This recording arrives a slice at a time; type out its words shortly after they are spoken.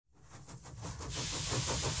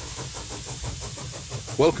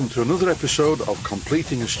Welcome to another episode of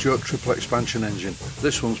Completing a Stuart Triple Expansion Engine.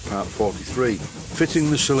 This one's part 43,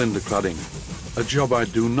 Fitting the Cylinder Cladding. A job I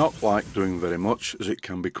do not like doing very much, as it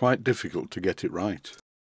can be quite difficult to get it right.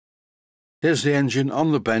 Here's the engine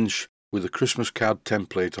on the bench with a Christmas card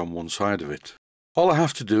template on one side of it. All I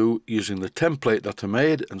have to do, using the template that I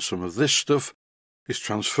made and some of this stuff, is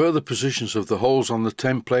transfer the positions of the holes on the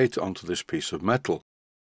template onto this piece of metal.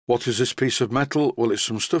 What is this piece of metal? Well, it's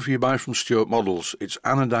some stuff you buy from Stuart Models. It's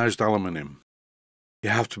anodized aluminium. You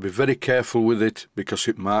have to be very careful with it because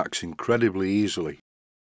it marks incredibly easily.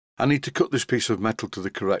 I need to cut this piece of metal to the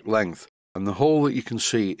correct length, and the hole that you can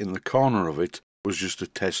see in the corner of it was just a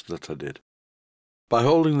test that I did. By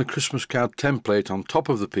holding the Christmas card template on top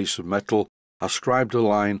of the piece of metal, I scribed a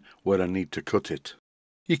line where I need to cut it.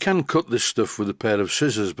 You can cut this stuff with a pair of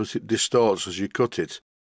scissors, but it distorts as you cut it.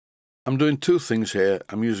 I'm doing two things here.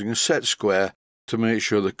 I'm using a set square to make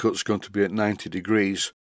sure the cut's going to be at 90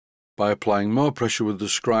 degrees by applying more pressure with the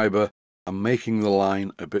scriber and making the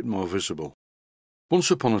line a bit more visible. Once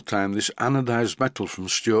upon a time, this anodized metal from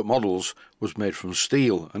Stuart Models was made from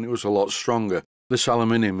steel, and it was a lot stronger. This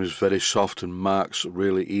aluminium is very soft and marks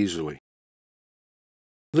really easily.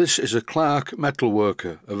 This is a Clark metal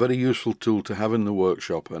worker, a very useful tool to have in the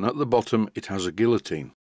workshop, and at the bottom it has a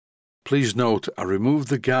guillotine. Please note, I removed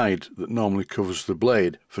the guide that normally covers the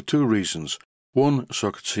blade for two reasons. One, so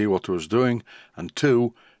I could see what I was doing, and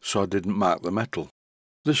two, so I didn't mark the metal.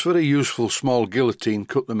 This very useful small guillotine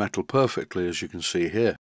cut the metal perfectly, as you can see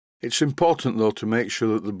here. It's important though to make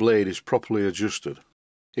sure that the blade is properly adjusted.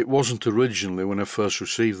 It wasn't originally when I first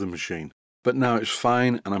received the machine, but now it's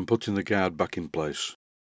fine and I'm putting the guard back in place.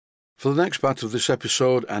 For the next part of this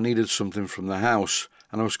episode, I needed something from the house,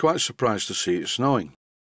 and I was quite surprised to see it snowing.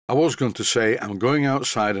 I was going to say I'm going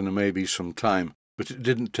outside and there may be some time, but it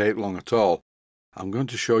didn't take long at all. I'm going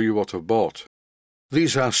to show you what I've bought.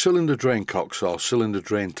 These are cylinder drain cocks or cylinder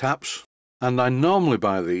drain taps, and I normally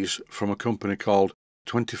buy these from a company called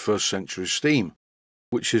 21st Century Steam,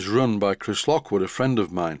 which is run by Chris Lockwood, a friend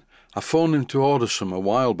of mine. I phoned him to order some a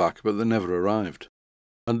while back, but they never arrived.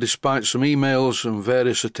 And despite some emails and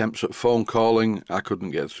various attempts at phone calling, I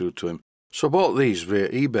couldn't get through to him. So I bought these via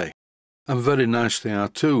eBay. And very nice they are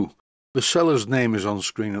too. The seller's name is on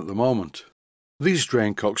screen at the moment. These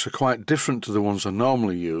drain cocks are quite different to the ones I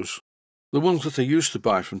normally use. The ones that I used to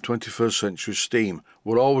buy from 21st Century Steam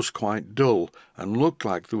were always quite dull and looked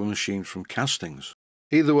like they were machined from castings.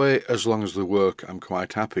 Either way, as long as they work, I'm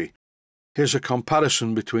quite happy. Here's a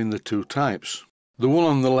comparison between the two types. The one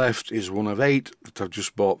on the left is one of 8 that I've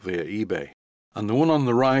just bought via eBay, and the one on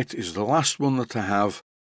the right is the last one that I have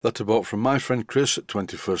that I bought from my friend Chris at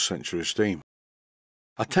 21st Century Steam.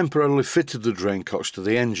 I temporarily fitted the drain cocks to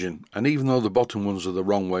the engine, and even though the bottom ones are the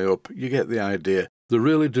wrong way up, you get the idea. They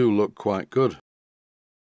really do look quite good.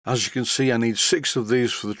 As you can see, I need 6 of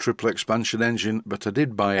these for the triple expansion engine, but I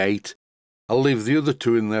did buy 8. I'll leave the other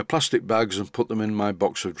 2 in their plastic bags and put them in my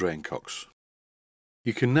box of drain cocks.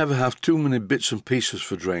 You can never have too many bits and pieces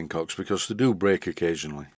for drain cocks because they do break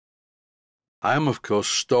occasionally. I am of course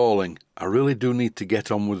stalling. I really do need to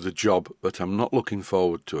get on with the job, but I'm not looking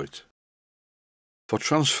forward to it. For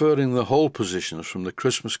transferring the hole positions from the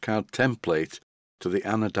Christmas card template to the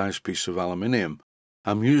anodized piece of aluminium,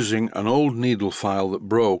 I'm using an old needle file that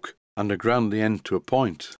broke and I ground the end to a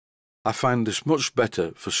point. I find this much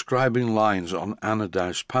better for scribing lines on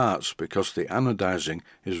anodized parts because the anodizing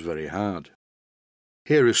is very hard.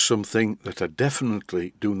 Here is something that I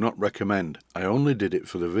definitely do not recommend. I only did it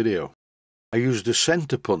for the video. I used a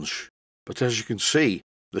centre punch, but as you can see,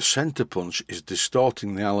 the centre punch is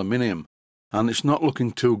distorting the aluminium, and it's not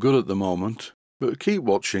looking too good at the moment, but keep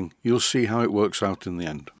watching, you'll see how it works out in the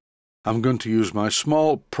end. I'm going to use my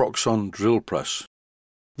small Proxon drill press.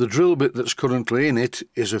 The drill bit that's currently in it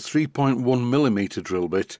is a 3.1mm drill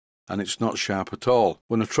bit, and it's not sharp at all.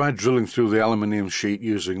 When I tried drilling through the aluminium sheet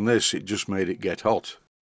using this, it just made it get hot.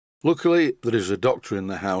 Luckily, there is a doctor in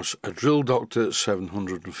the house, a Drill Doctor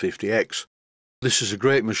 750X. This is a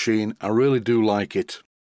great machine, I really do like it.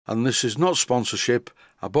 And this is not sponsorship,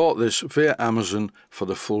 I bought this via Amazon for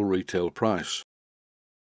the full retail price.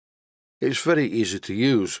 It's very easy to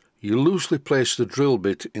use. You loosely place the drill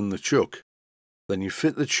bit in the chuck, then you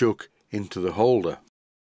fit the chuck into the holder.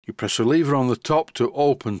 You press a lever on the top to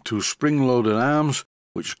open 2 spring-loaded arms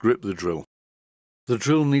which grip the drill. The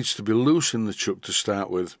drill needs to be loose in the chuck to start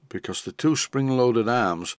with because the 2 spring-loaded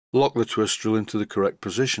arms lock the twist drill into the correct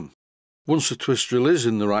position. Once the twist drill is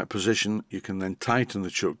in the right position, you can then tighten the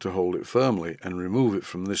chuck to hold it firmly and remove it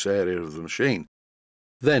from this area of the machine.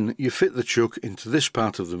 Then you fit the chuck into this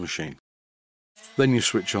part of the machine. Then you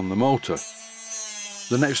switch on the motor.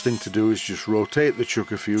 The next thing to do is just rotate the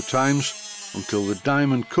chuck a few times until the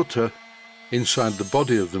diamond cutter inside the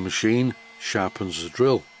body of the machine sharpens the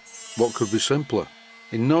drill. What could be simpler?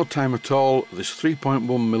 In no time at all, this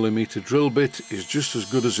 3.1mm drill bit is just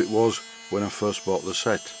as good as it was when I first bought the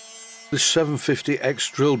set. This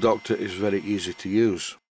 750X drill doctor is very easy to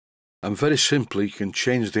use, and very simply you can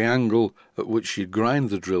change the angle at which you grind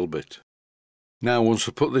the drill bit. Now once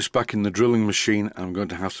I put this back in the drilling machine, I'm going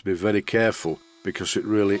to have to be very careful because it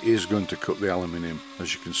really is going to cut the aluminium,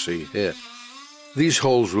 as you can see here. These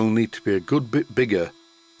holes will need to be a good bit bigger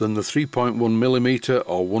than the 3.1mm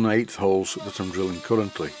or 1/8 holes that I'm drilling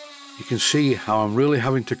currently. You can see how I'm really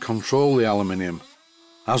having to control the aluminium.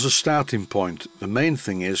 As a starting point, the main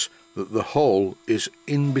thing is that the hole is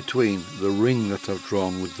in between the ring that I've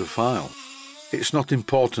drawn with the file. It's not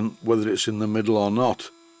important whether it's in the middle or not,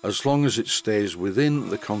 as long as it stays within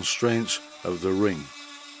the constraints of the ring.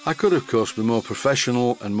 I could of course be more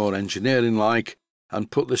professional and more engineering-like and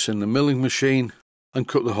put this in the milling machine and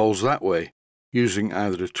cut the holes that way, using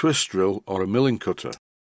either a twist drill or a milling cutter.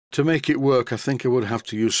 To make it work, I think I would have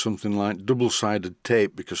to use something like double-sided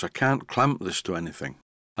tape because I can't clamp this to anything.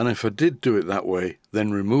 And if I did do it that way, then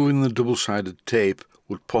removing the double-sided tape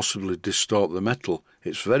would possibly distort the metal.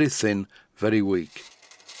 It's very thin, very weak.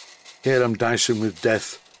 Here I'm dicing with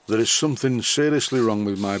death. There is something seriously wrong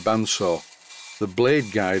with my bandsaw. The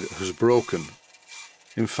blade guide has broken.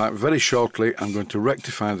 In fact, very shortly I'm going to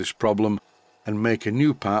rectify this problem and make a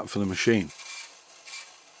new part for the machine.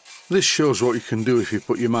 This shows what you can do if you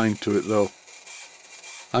put your mind to it though.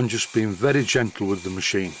 I'm just being very gentle with the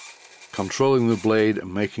machine, controlling the blade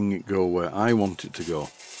and making it go where I want it to go.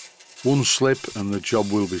 One slip and the job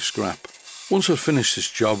will be scrap. Once I've finished this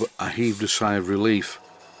job, I heaved a sigh of relief.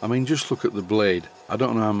 I mean, just look at the blade. I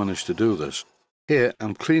don't know how I managed to do this. Here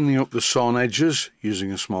I'm cleaning up the sawn edges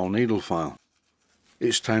using a small needle file.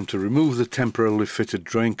 It's time to remove the temporarily fitted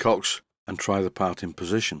drain cocks and try the part in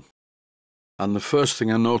position. And the first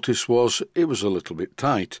thing I noticed was it was a little bit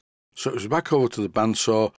tight, so it was back over to the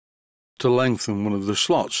bandsaw to lengthen one of the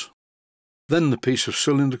slots. Then the piece of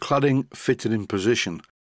cylinder cladding fitted in position.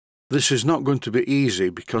 This is not going to be easy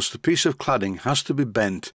because the piece of cladding has to be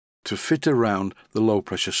bent to fit around the low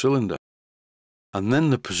pressure cylinder. And then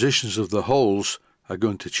the positions of the holes are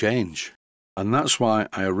going to change. And that's why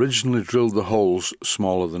I originally drilled the holes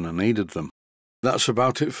smaller than I needed them. That's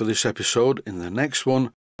about it for this episode. In the next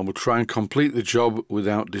one, I will try and complete the job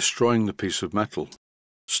without destroying the piece of metal.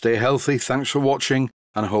 Stay healthy, thanks for watching,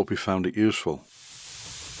 and I hope you found it useful.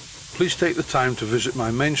 Please take the time to visit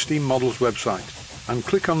my Mainsteam Models website and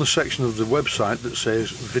click on the section of the website that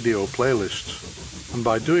says Video Playlists. And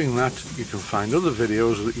by doing that, you can find other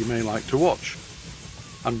videos that you may like to watch.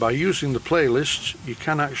 And by using the playlists, you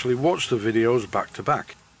can actually watch the videos back to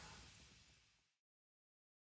back.